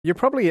You're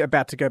probably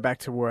about to go back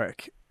to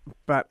work,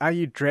 but are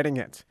you dreading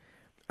it?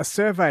 A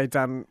survey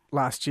done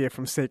last year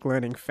from Seek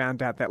Learning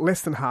found out that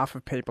less than half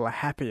of people are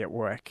happy at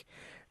work.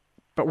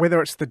 But whether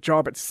it's the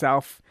job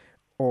itself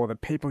or the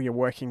people you're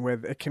working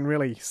with, it can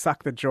really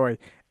suck the joy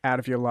out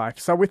of your life.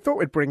 So we thought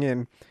we'd bring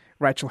in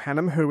Rachel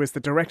Hannam, who is the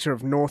director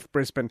of North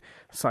Brisbane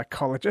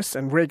Psychologists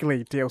and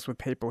regularly deals with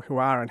people who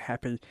are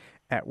unhappy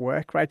at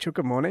work. Rachel,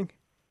 good morning.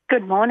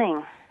 Good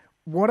morning.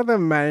 What are the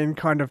main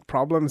kind of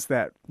problems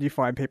that you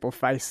find people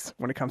face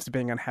when it comes to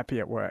being unhappy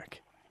at work?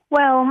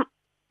 Well,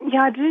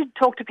 I do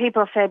talk to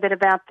people a fair bit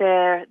about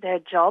their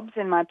jobs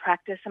in my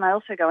practice, and I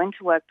also go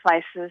into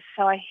workplaces,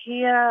 so I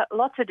hear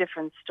lots of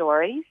different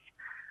stories.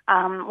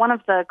 One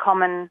of the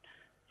common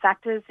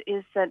factors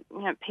is that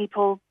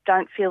people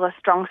don't feel a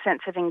strong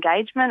sense of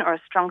engagement or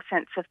a strong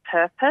sense of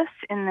purpose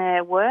in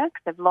their work.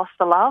 They've lost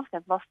the love,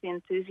 they've lost the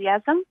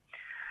enthusiasm,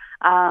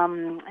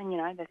 and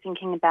they're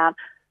thinking about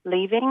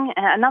leaving.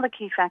 Another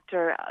key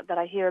factor that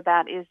I hear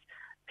about is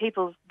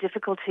people's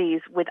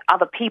difficulties with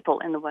other people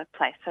in the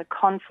workplace. So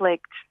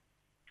conflict,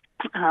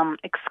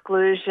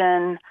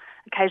 exclusion,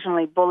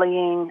 occasionally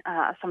bullying,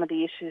 some of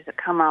the issues that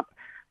come up,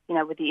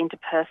 with the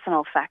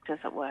interpersonal factors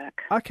at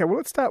work. Okay, well,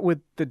 let's start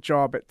with the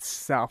job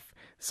itself.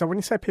 So when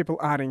you say people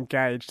aren't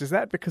engaged, is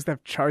that because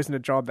they've chosen a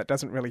job that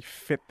doesn't really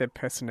fit their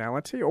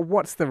personality, or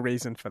what's the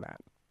reason for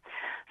that?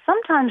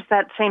 Sometimes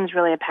that seems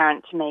really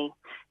apparent to me.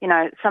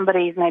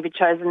 Somebody's maybe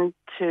chosen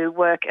to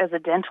work as a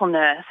dental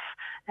nurse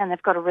and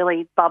they've got a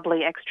really bubbly,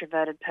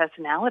 extroverted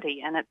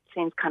personality, and it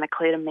seems kind of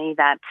clear to me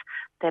that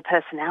their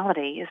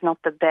personality is not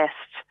the best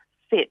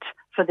fit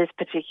for this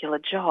particular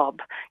job.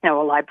 A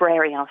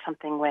librarian or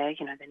something where,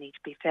 they need to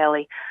be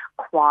fairly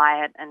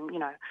quiet and,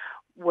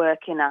 work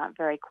in a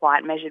very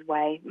quiet, measured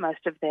way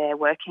most of their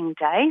working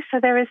day. So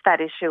there is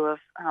that issue of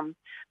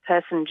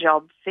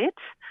person-job fit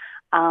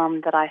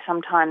that I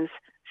sometimes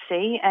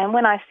see. And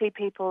when I see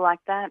people like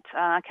that,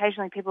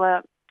 occasionally people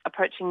are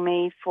approaching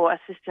me for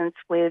assistance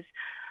with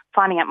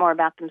finding out more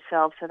about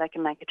themselves so they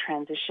can make a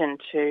transition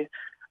to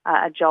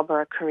a job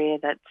or a career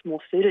that's more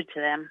suited to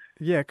them.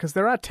 Yeah, because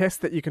there are tests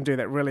that you can do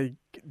that really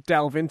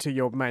delve into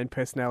your main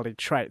personality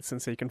traits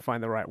and so you can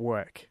find the right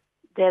work.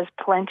 There's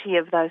plenty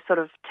of those sort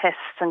of tests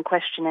and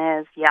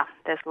questionnaires. Yeah,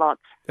 there's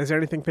lots. Is there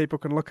anything people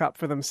can look up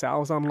for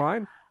themselves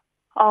online?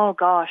 Oh,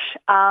 gosh.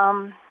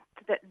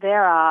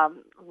 There are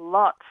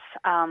lots.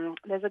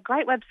 There's a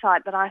great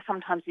website that I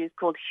sometimes use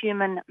called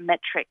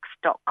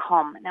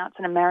humanmetrics.com. Now, it's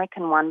an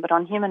American one, but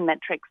on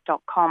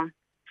humanmetrics.com,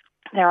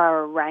 there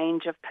are a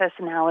range of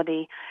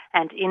personality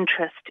and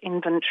interest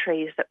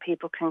inventories that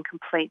people can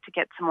complete to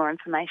get some more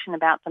information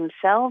about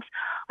themselves.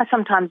 I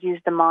sometimes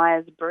use the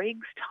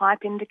Myers-Briggs type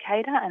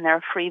indicator, and there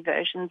are free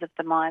versions of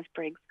the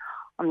Myers-Briggs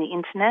on the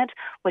internet,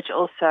 which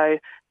also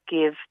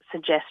give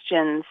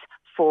suggestions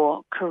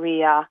for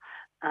career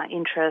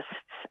interests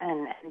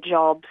and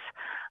jobs.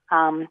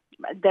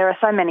 There are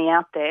so many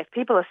out there. If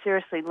people are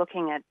seriously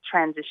looking at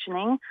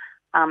transitioning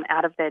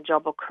out of their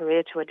job or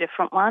career to a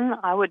different one,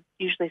 I would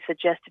usually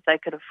suggest, if they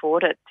could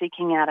afford it,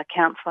 seeking out a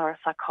counsellor, a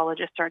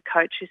psychologist or a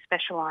coach who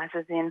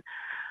specialises in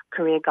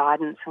career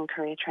guidance and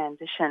career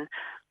transition.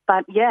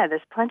 But yeah,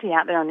 there's plenty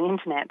out there on the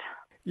internet.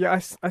 Yeah,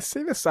 I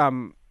see this a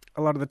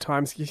lot of the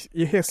times.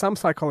 You hear some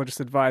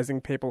psychologists advising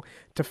people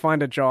to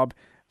find a job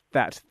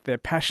that they're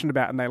passionate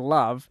about and they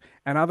love,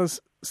 and others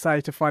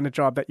say to find a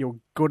job that you're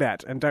good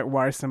at and don't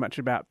worry so much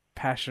about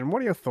passion.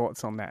 What are your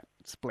thoughts on that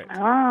split?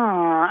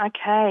 Oh,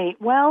 okay.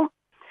 Well,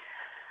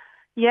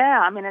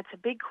 yeah, it's a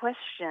big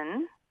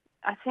question.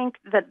 I think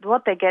that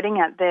what they're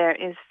getting at there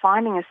is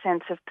finding a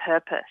sense of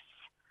purpose,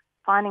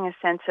 finding a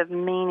sense of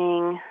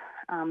meaning,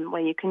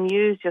 where you can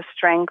use your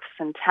strengths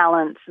and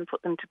talents and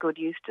put them to good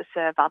use to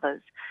serve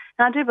others.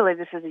 And I do believe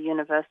this is a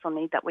universal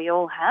need that we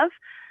all have,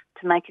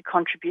 to make a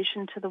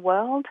contribution to the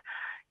world,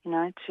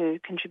 to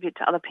contribute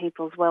to other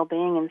people's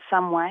well-being in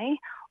some way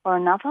or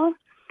another.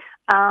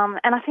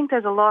 And I think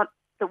there's a lot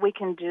that we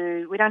can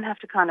do. We don't have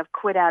to kind of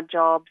quit our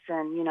jobs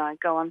and,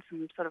 go on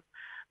some sort of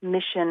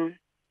mission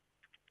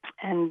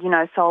and,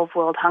 solve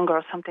world hunger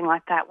or something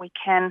like that. We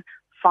can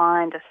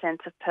find a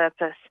sense of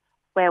purpose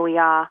where we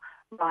are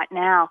right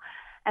now.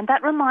 And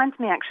that reminds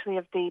me actually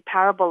of the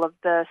parable of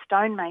the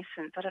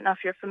stonemasons. I don't know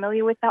if you're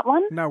familiar with that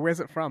one. No, where's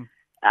it from?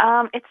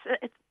 It's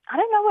I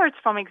don't know where it's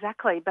from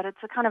exactly, but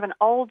it's a kind of an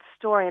old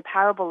story, a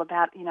parable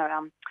about,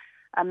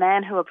 a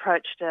man who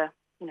approached an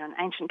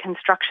ancient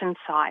construction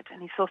site,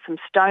 and he saw some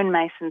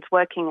stonemasons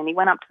working, and he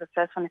went up to the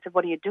first one and said,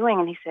 "What are you doing?"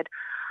 And he said,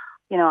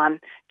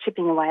 "I'm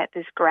chipping away at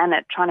this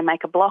granite, trying to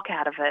make a block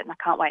out of it, and I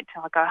can't wait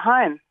till I go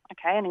home."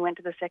 Okay, and he went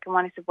to the second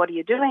one. He said, "What are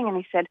you doing?" And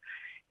he said,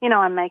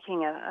 "I'm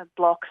making a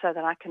block so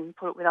that I can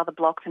put it with other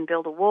blocks and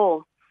build a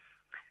wall."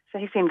 So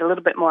he seemed a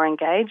little bit more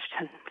engaged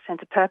and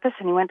sense of purpose.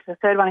 And he went to the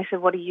third one. He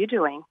said, "What are you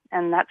doing?"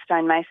 And that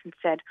stonemason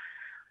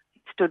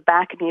stood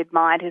back and he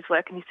admired his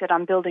work. And he said,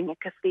 "I'm building a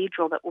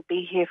cathedral that will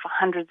be here for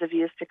hundreds of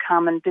years to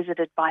come and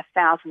visited by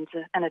thousands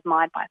and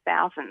admired by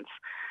thousands."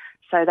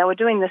 So they were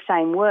doing the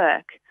same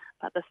work,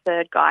 but the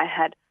third guy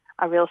had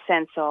a real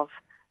sense of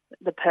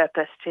the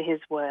purpose to his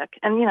work.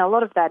 And, a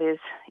lot of that is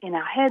in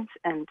our heads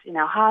and in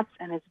our hearts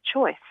and is a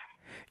choice.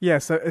 Yeah,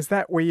 so is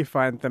that where you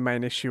find the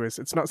main issue is?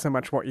 It's not so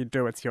much what you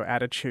do, it's your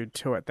attitude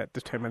to it that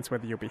determines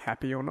whether you'll be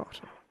happy or not?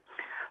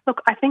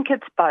 Look, I think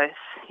it's both.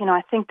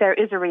 I think there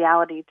is a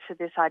reality to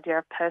this idea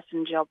of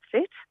person-job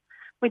fit.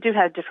 We do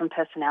have different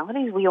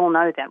personalities. We all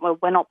know that. Well,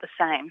 we're not the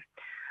same.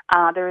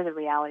 There is a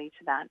reality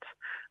to that.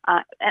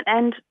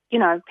 And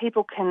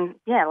people can,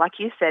 like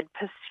you said,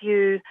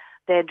 pursue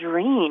their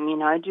dream,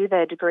 do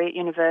their degree at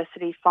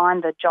university,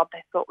 find the job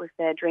they thought was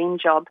their dream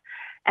job,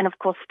 and of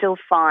course still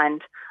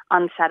find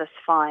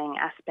unsatisfying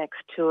aspects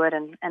to it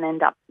and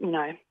end up,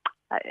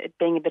 it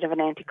being a bit of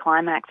an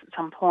anticlimax at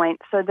some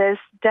point. So there's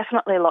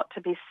definitely a lot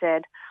to be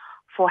said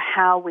for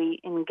how we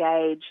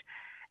engage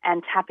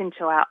and tap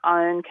into our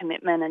own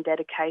commitment and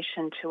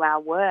dedication to our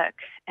work.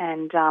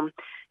 And,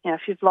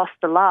 if you've lost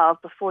the love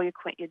before you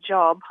quit your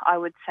job, I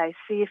would say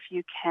see if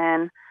you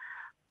can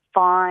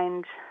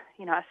find,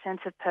 a sense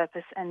of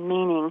purpose and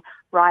meaning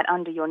right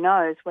under your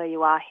nose where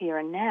you are here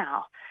and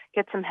now.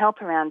 Get some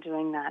help around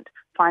doing that.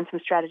 Find some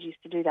strategies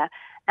to do that.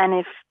 And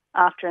if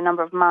after a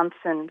number of months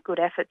and good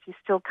efforts you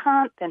still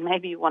can't, then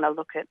maybe you want to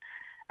look at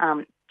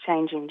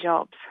changing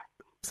jobs.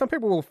 Some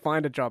people will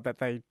find a job that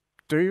they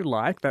do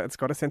like, that it's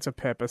got a sense of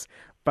purpose,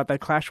 but they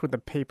clash with the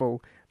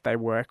people they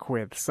work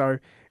with. So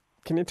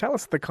can you tell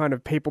us the kind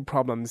of people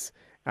problems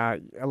a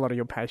lot of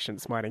your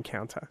patients might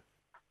encounter?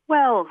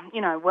 Well,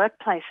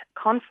 workplace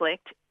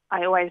conflict,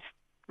 I always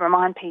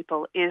remind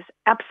people, is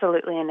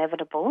absolutely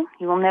inevitable.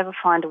 You will never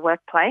find a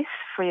workplace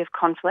free of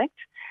conflict.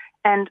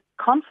 And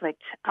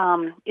conflict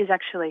is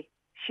actually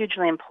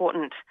hugely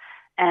important.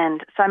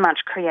 And so much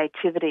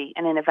creativity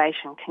and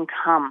innovation can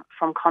come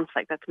from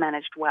conflict that's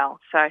managed well.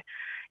 So,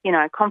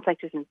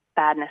 conflict isn't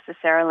bad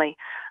necessarily.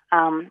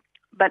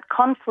 But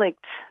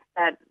conflict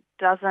that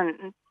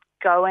doesn't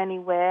go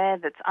anywhere,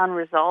 that's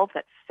unresolved,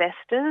 that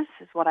festers,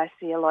 is what I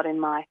see a lot in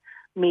my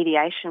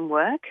mediation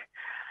work,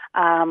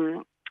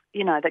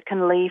 that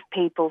can leave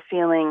people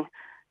feeling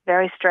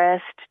very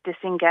stressed,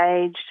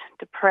 disengaged,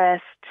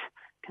 depressed,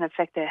 can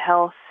affect their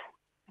health,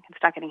 they can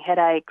start getting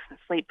headaches and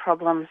sleep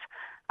problems.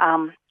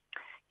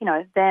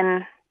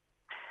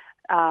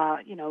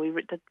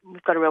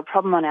 We've got a real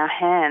problem on our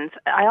hands.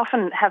 I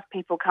often have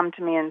people come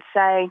to me and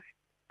say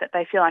that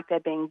they feel like they're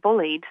being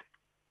bullied.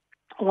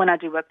 When I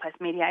do workplace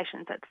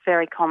mediations, that's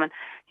very common.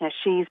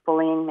 She's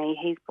bullying me,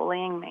 he's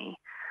bullying me.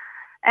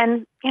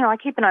 And, I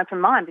keep an open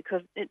mind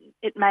because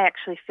it may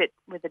actually fit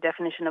with the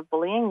definition of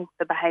bullying,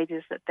 the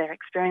behaviours that they're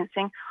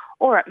experiencing,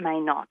 or it may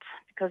not,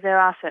 because there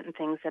are certain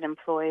things that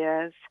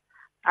employers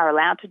are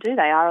allowed to do.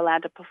 They are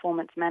allowed to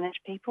performance manage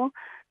people.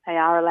 They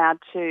are allowed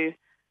to,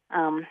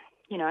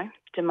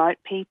 demote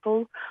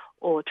people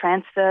or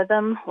transfer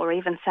them or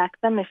even sack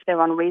them if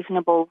they're on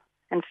reasonable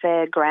and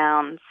fair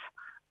grounds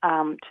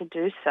to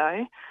do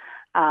so.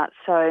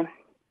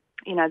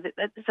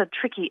 It's a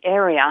tricky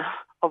area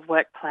of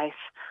workplace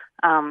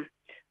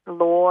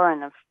law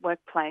and of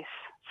workplace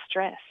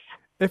stress.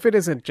 If it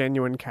is a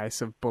genuine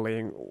case of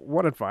bullying,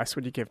 what advice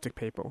would you give to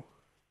people?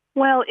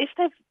 Well, if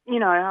they've,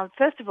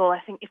 first of all, I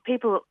think if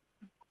people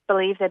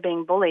believe they're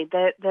being bullied,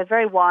 they're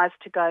very wise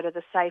to go to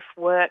the Safe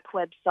Work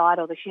website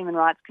or the Human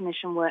Rights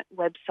Commission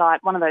website,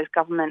 one of those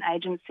government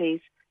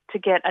agencies, to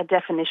get a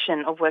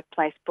definition of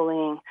workplace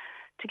bullying,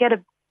 to get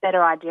a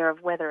better idea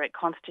of whether it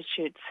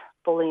constitutes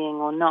bullying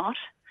or not.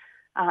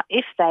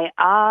 If they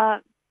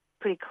are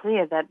pretty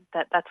clear that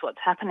that's what's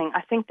happening,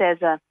 I think they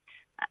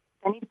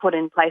need to put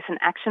in place an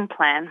action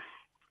plan,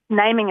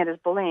 naming it as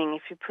bullying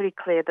if you're pretty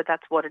clear that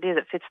that's what it is.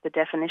 It fits the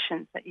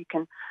definitions that you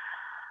can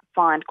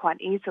find quite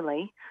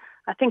easily.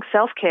 I think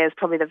self-care is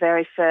probably the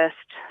very first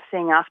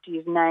thing after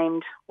you've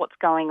named what's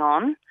going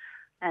on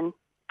and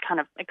kind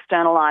of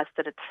externalised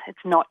that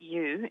it's not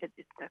you,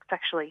 it's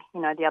actually,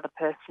 the other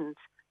person's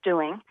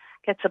doing.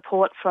 Get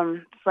support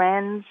from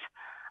friends,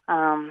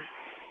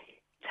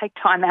 take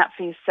time out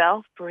for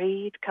yourself,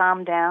 breathe,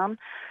 calm down.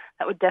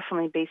 That would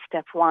definitely be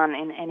step one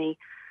in any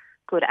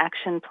good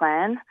action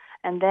plan.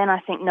 And then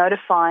I think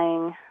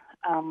notifying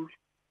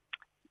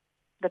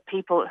the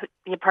people,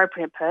 the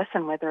appropriate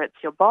person, whether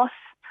it's your boss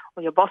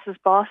or your boss's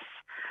boss,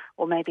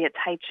 or maybe it's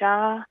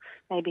HR,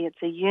 maybe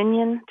it's a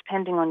union,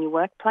 depending on your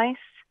workplace.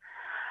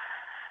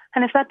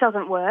 And if that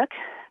doesn't work,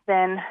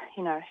 then,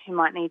 you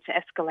might need to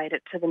escalate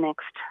it to the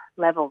next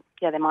level.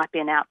 Yeah, there might be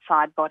an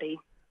outside body.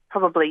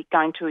 Probably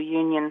going to a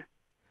union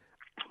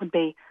would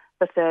be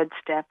the third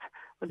step,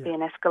 would be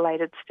an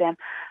escalated step.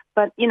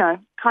 But,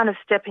 kind of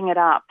stepping it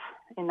up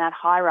in that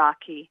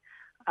hierarchy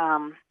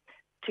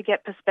to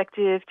get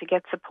perspective, to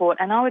get support.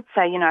 And I would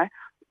say,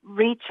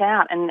 reach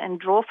out and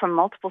draw from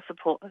multiple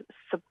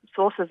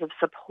sources of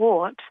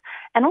support.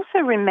 And also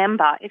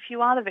remember, if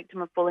you are the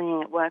victim of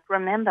bullying at work,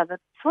 remember that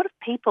sort of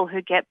people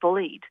who get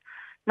bullied,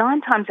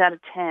 9 times out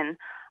of 10,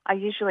 are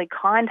usually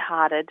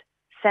kind-hearted,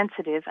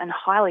 sensitive, and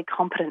highly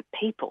competent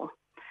people.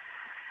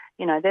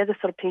 They're the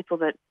sort of people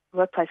that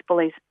workplace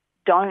bullies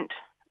don't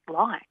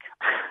like.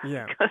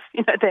 Yeah. Because,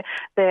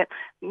 they're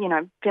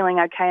feeling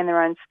okay in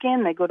their own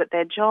skin, they're good at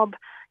their job.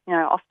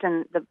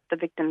 Often the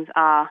victims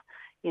are,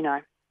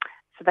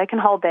 so they can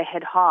hold their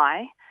head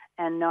high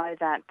and know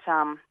that,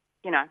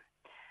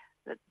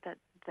 that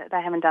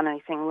they haven't done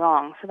anything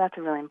wrong. So that's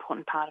a really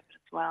important part of it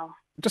as well.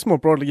 Just more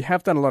broadly, you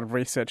have done a lot of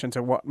research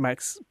into what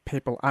makes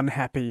people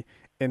unhappy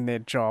in their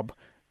job.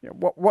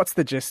 What's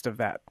the gist of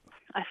that?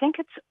 I think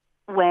it's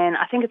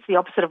the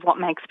opposite of what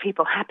makes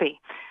people happy.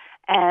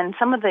 And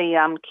some of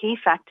the key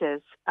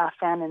factors are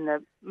found in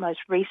the most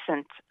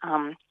recent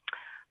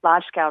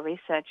large-scale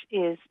research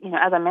is,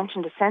 as I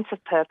mentioned, a sense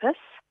of purpose.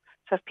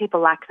 So if people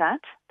lack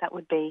that, that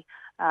would be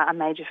a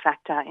major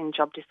factor in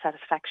job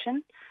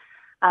dissatisfaction.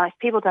 If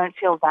people don't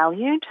feel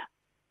valued,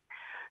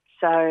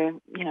 so,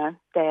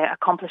 their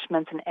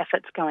accomplishments and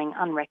efforts going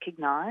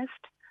unrecognised,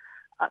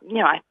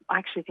 I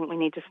actually think we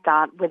need to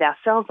start with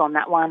ourselves on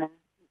that one and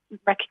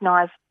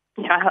recognise,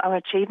 our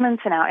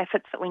achievements and our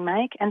efforts that we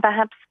make, and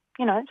perhaps,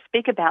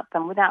 speak about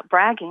them without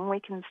bragging. We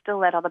can still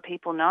let other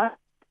people know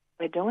what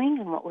we're doing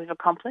and what we've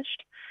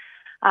accomplished.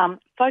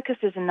 Focus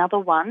is another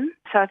one.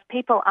 So if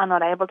people are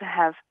not able to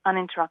have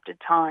uninterrupted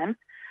time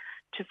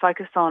to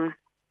focus on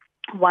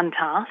one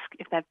task,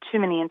 if they have too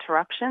many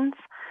interruptions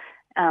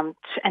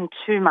and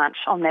too much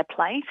on their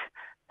plate,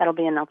 that'll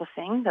be another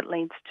thing that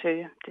leads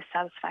to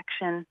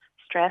dissatisfaction,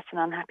 stress and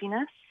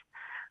unhappiness.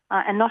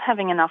 And not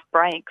having enough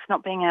breaks,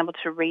 not being able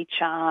to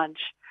recharge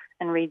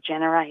and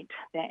regenerate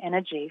their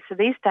energy. So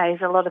these days,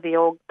 a lot of the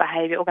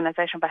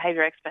organisational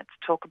behaviour experts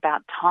talk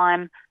about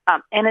time,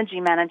 energy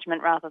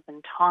management rather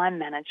than time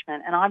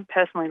management. And I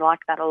personally like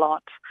that a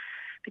lot,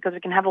 because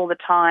we can have all the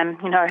time,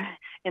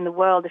 in the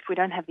world, if we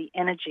don't have the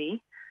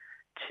energy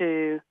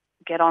to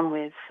get on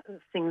with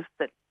things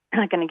that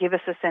are going to give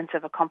us a sense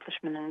of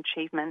accomplishment and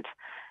achievement.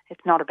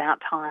 It's not about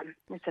time.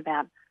 It's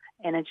about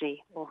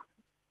energy, or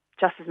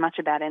just as much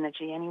about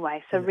energy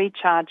anyway. So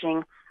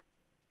recharging,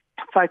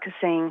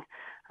 focusing,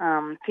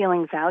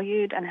 feeling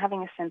valued and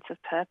having a sense of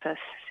purpose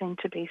seem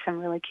to be some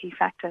really key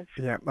factors.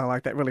 Yeah, I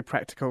like that. Really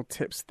practical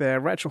tips there.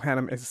 Rachel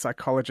Hannam is a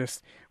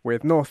psychologist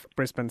with North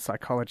Brisbane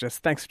Psychologists.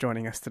 Thanks for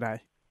joining us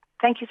today.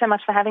 Thank you so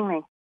much for having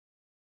me.